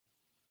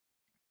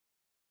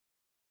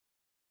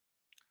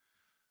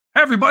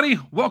Hey, everybody.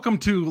 Welcome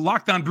to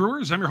Locked On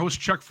Brewers. I'm your host,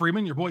 Chuck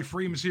Freeman. Your boy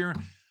Freeman's here.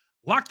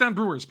 Locked On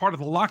Brewers, part of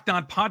the Locked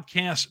On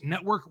Podcast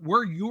Network.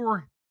 We're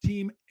your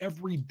team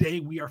every day.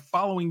 We are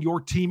following your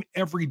team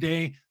every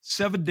day,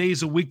 7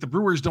 days a week. The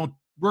Brewers don't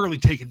rarely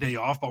take a day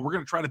off, but we're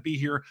going to try to be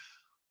here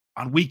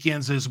on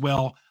weekends as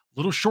well. A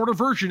little shorter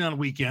version on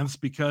weekends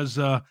because,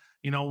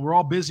 we're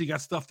all busy,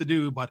 got stuff to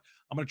do, but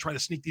I'm going to try to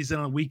sneak these in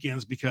on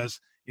weekends because,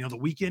 the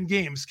weekend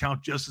games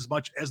count just as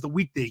much as the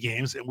weekday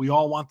games, and we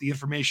all want the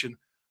information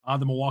on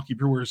the Milwaukee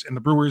Brewers. And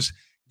the Brewers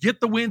get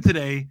the win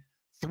today,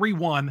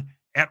 3-1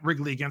 at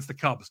Wrigley against the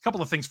Cubs. A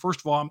couple of things.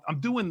 First of all,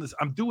 I'm doing this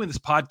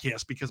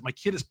podcast because my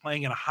kid is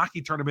playing in a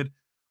hockey tournament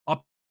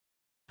up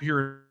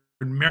here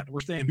in Maryland.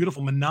 We're staying in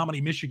beautiful Menominee,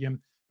 Michigan.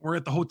 We're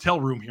at the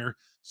hotel room here.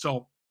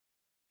 So,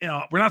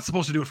 we're not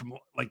supposed to do it from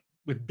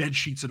with bed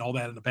sheets and all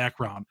that in the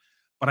background,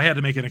 but I had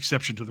to make an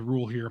exception to the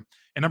rule here.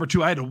 And number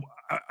two, I'm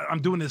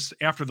doing this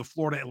after the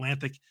Florida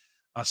Atlantic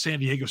San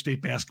Diego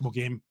State basketball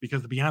game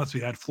because, to be honest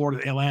with you, I had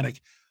Florida Atlantic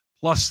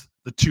plus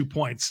the 2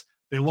 points.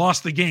 They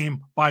lost the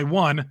game by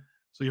 1,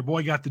 so your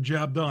boy got the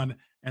job done.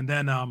 And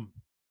then I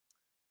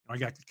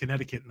got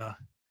Connecticut,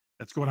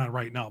 that's going on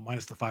right now,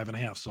 minus the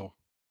 5.5. So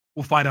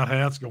we'll find out how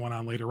that's going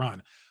on later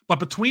on. But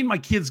between my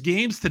kids'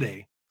 games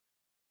today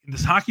in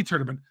this hockey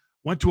tournament,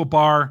 went to a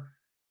bar,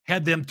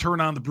 had them turn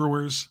on the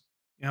Brewers.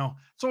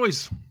 It's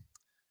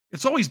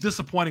always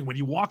disappointing when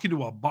you walk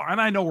into a bar,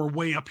 and I know we're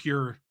way up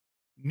here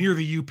near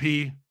the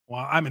UP.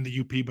 Well, I'm in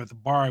the UP, but the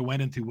bar I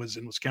went into was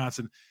in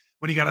Wisconsin.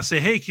 When you got to say,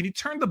 hey, can you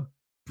turn the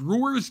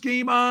Brewers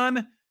game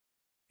on?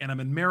 And I'm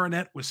in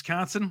Marinette,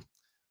 Wisconsin.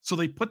 So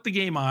they put the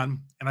game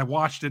on, and I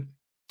watched it.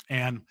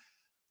 And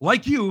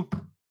like you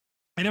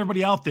and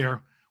everybody out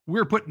there, we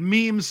were putting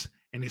memes,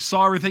 and you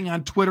saw everything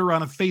on Twitter,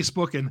 on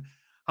Facebook, and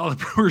how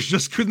the Brewers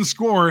just couldn't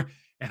score,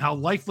 and how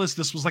lifeless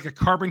this was, like a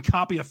carbon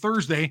copy of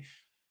Thursday.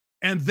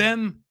 And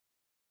then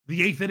the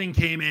 8th inning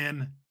came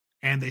in,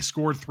 and they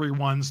scored 3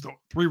 runs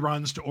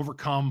to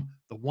overcome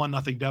the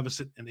 1-0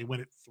 deficit, and they win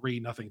it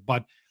 3-0.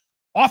 But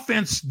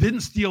offense didn't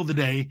steal the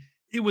day.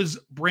 It was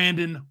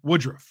Brandon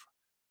Woodruff.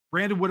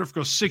 Brandon Woodruff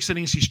goes 6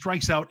 innings. He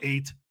strikes out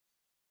 8.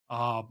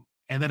 And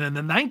then in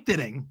the 9th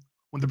inning,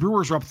 when the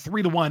Brewers were up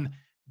 3-1,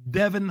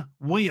 Devin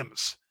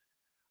Williams.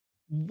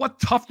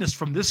 What toughness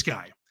from this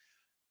guy.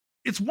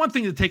 It's one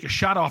thing to take a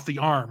shot off the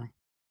arm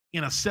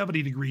in a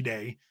 70-degree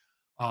day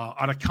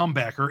on a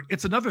comebacker.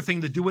 It's another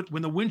thing to do it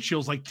when the wind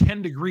chill's like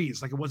 10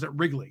 degrees, like it was at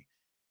Wrigley.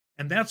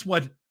 And that's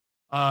what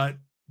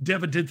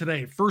Devin did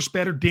today. First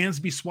batter,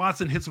 Dansby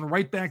Swanson hits him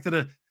right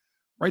to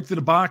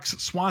the box.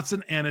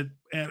 Swanson and hit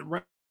him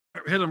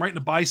right in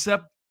the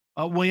bicep.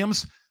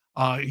 Williams,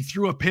 he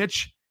threw a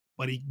pitch,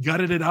 but he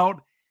gutted it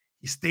out.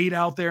 He stayed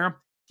out there,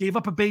 gave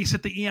up a base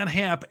at the Ian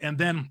Happ, and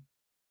then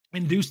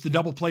induced the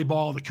double play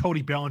ball to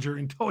Cody Bellinger.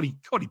 And Cody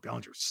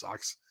Bellinger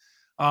sucks.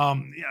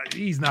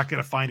 He's not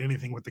going to find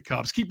anything with the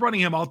Cubs. Keep running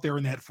him out there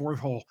in that 4th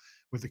hole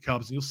with the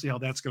Cubs, and you'll see how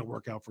that's going to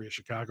work out for you,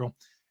 Chicago.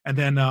 And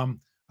then a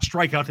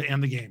strikeout to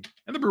end the game.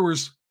 And the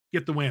Brewers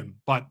get the win.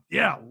 But,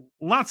 yeah,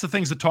 lots of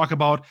things to talk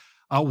about.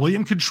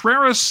 William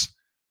Contreras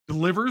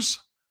delivers,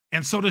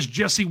 and so does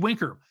Jesse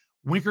Winker.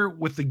 Winker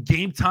with the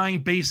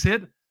game-tying base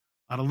hit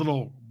on a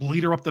little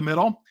bleeder up the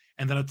middle.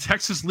 And then a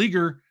Texas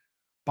leaguer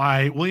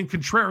by William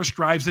Contreras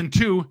drives in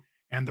 2,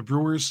 and the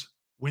Brewers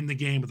win the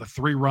game with a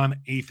 3-run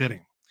 8th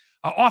inning.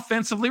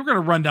 Offensively, we're going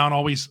to run down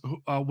always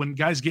when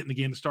guys get in the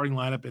game, the starting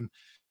lineup, and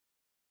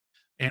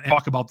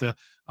talk about the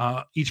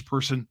each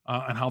person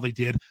and how they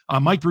did.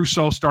 Mike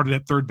Brousseau started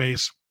at third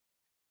base.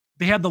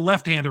 They had the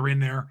left-hander in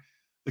there,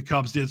 the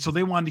Cubs did, so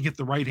they wanted to get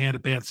the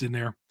right-handed bats in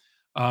there.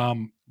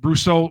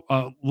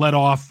 Brousseau led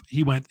off.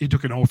 He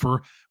took an 0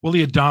 for.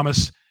 Willie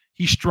Adames,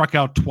 he struck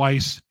out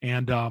twice,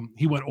 and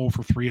he went 0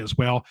 for 3 as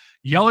well.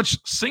 Yelich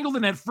singled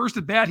in that first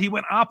at bat. He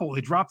went oppo. They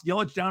dropped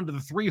Yelich down to the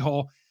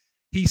 3-hole.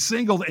 He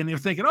singled, and they're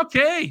thinking,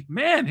 okay,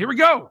 man, here we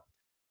go.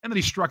 And then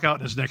he struck out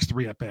in his next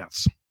 3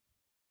 at-bats.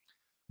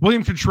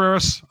 William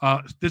Contreras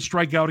did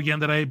strike out again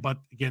today, but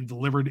again,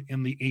 delivered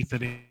in the 8th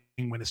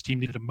inning when his team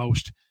needed him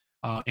most.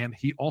 And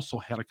he also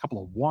had a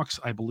couple of walks,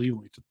 I believe.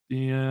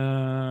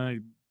 No,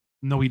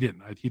 he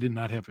didn't. He did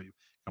not have a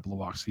couple of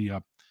walks. He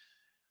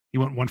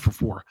went 1 for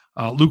 4.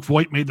 Luke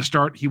Voigt made the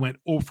start. He went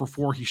 0 for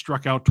 4. He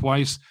struck out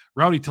twice.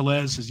 Rowdy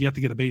Tellez has yet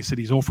to get a base hit.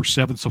 He's 0 for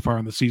 7 so far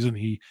in the season.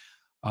 He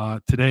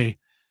today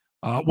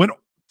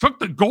took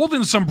the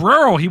golden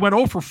sombrero. He went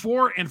 0 for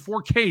 4 and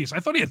 4 Ks. I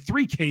thought he had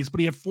 3 Ks, but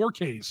he had 4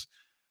 Ks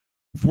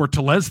for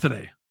Tellez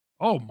today.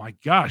 Oh, my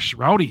gosh.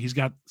 Rowdy, he's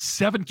got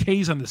 7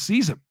 Ks on the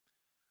season.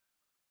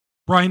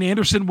 Brian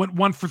Anderson went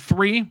 1 for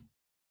 3.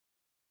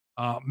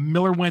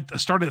 Miller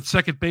started at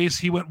second base.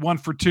 He went 1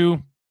 for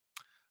 2.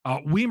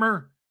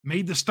 Weimer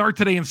made the start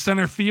today in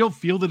center field,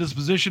 fielded his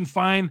position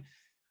fine.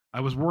 I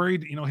was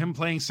worried, him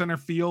playing center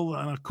field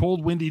on a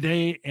cold, windy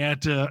day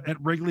at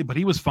Wrigley, but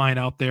he was fine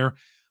out there.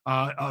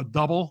 A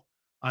double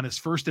on his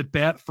first at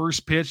bat,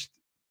 first pitch.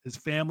 His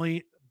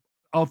family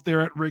out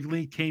there at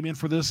Wrigley came in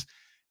for this,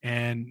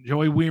 and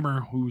Joey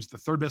Weimer, who's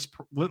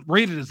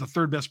rated as the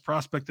third best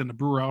prospect in the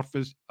Brewer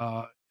outfit,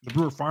 the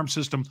Brewer farm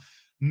system,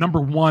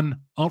 number one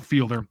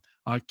outfielder,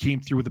 came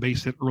through with a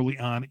base hit early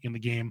on in the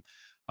game.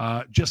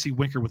 Jesse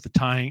Winker with the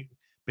tying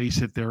base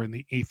hit there in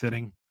the 8th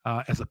inning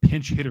as a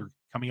pinch hitter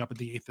coming up in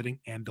the 8th inning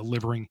and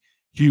delivering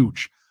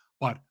huge.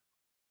 But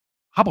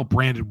how about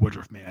Brandon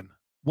Woodruff, man?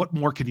 What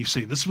more can you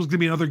say? This was going to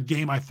be another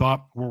game I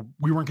thought where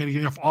we weren't going to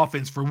get enough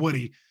offense for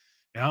Woody.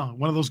 Yeah,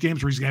 one of those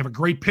games where he's going to have a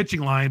great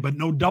pitching line, but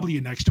no W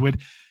next to it.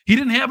 He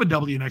didn't have a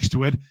W next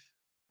to it.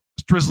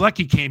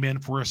 Strzelecki came in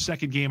for a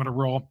second game in a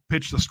row,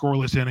 pitched the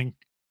scoreless inning.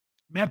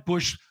 Matt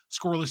Bush,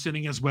 scoreless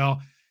inning as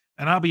well.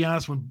 And I'll be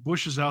honest, when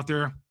Bush is out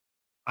there,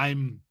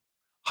 I'm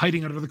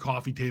hiding under the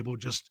coffee table,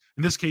 just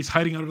in this case,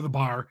 hiding under the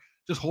bar,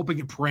 just hoping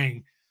and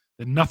praying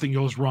that nothing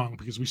goes wrong,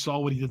 because we saw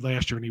what he did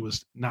last year and he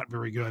was not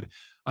very good.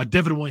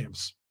 Devin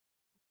Williams.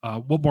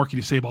 What more can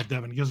you say about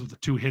Devin? He gives up the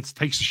 2 hits,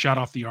 takes a shot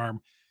off the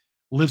arm,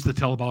 lives to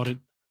tell about it,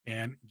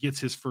 and gets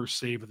his first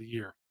save of the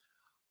year.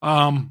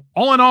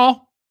 All in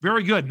all,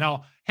 very good.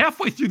 Now,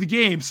 halfway through the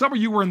game, some of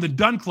you were in the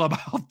Dunn Club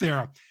out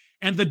there,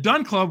 and the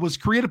Dunn Club was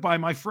created by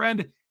my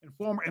friend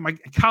and my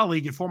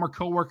colleague and former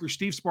coworker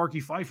Steve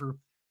Sparky Pfeiffer.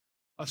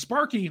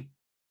 Sparky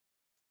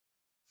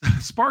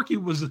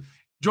was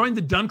joined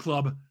the Dunn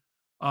Club,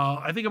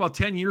 I think about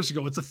 10 years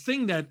ago. It's a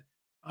thing that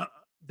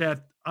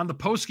on the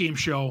post-game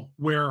show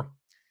where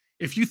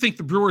if you think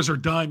the Brewers are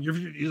done,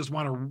 you just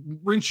want to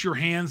rinse your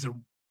hands and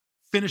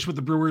finish with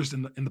the Brewers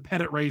in the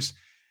pennant race,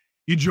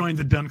 you join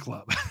the Dunn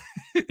Club.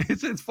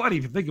 It's funny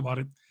if you think about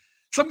it.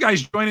 Some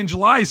guys join in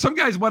July. Some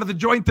guys wanted to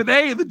join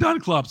today in the Dunn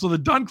Club. So the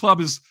Dunn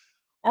Club is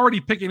already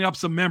picking up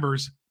some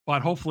members,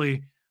 but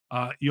hopefully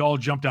you all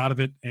jumped out of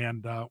it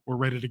and we're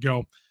ready to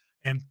go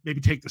and maybe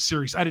take the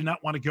series. I did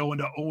not want to go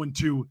into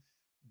 0-2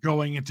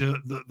 going into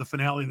the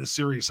finale of the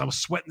series. I was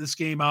sweating this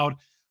game out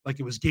like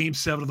it was Game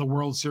 7 of the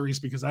World Series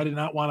because I did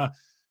not want to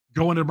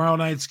go into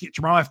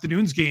tomorrow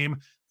afternoon's game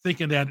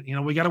thinking that,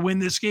 we got to win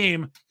this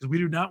game because we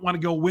do not want to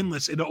go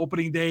winless into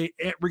opening day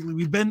at Wrigley.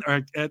 We've been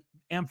at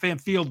AmFam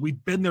Field.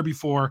 We've been there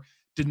before.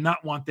 Did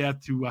not want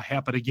that to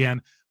happen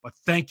again, but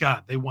thank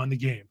God they won the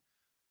game.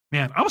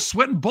 Man, I was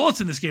sweating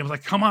bullets in this game. I was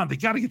like, come on, they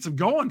got to get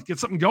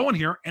something going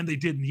here. And they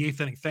did in the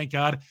 8th inning. Thank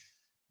God.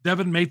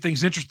 Devin made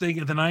things interesting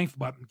in the 9th,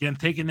 but again,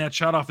 taking that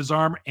shot off his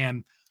arm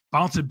and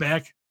bouncing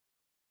back.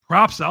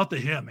 Props out to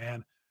him,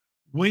 man.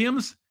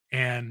 Williams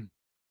and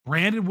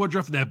Brandon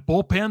Woodruff, that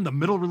bullpen, the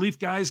middle relief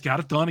guys got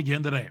it done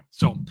again today.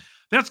 So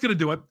that's going to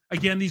do it.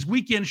 Again, these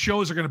weekend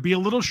shows are going to be a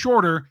little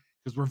shorter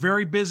because we're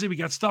very busy. We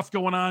got stuff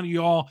going on,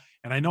 you all,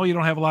 and I know you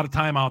don't have a lot of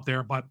time out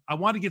there, but I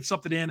want to get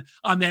something in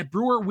on that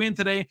Brewer win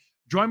today.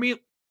 Join me.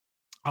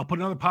 I'll put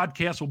another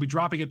podcast. We'll be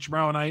dropping it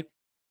tomorrow night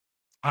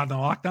on the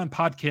Locked On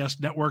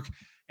Podcast Network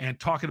and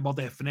talking about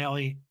that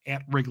finale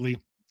at Wrigley.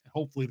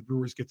 Hopefully the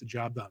Brewers get the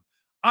job done.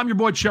 I'm your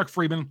boy, Chuck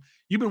Freeman.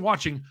 You've been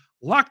watching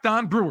Locked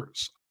On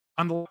Brewers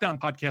on the Locked On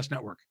Podcast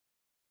Network.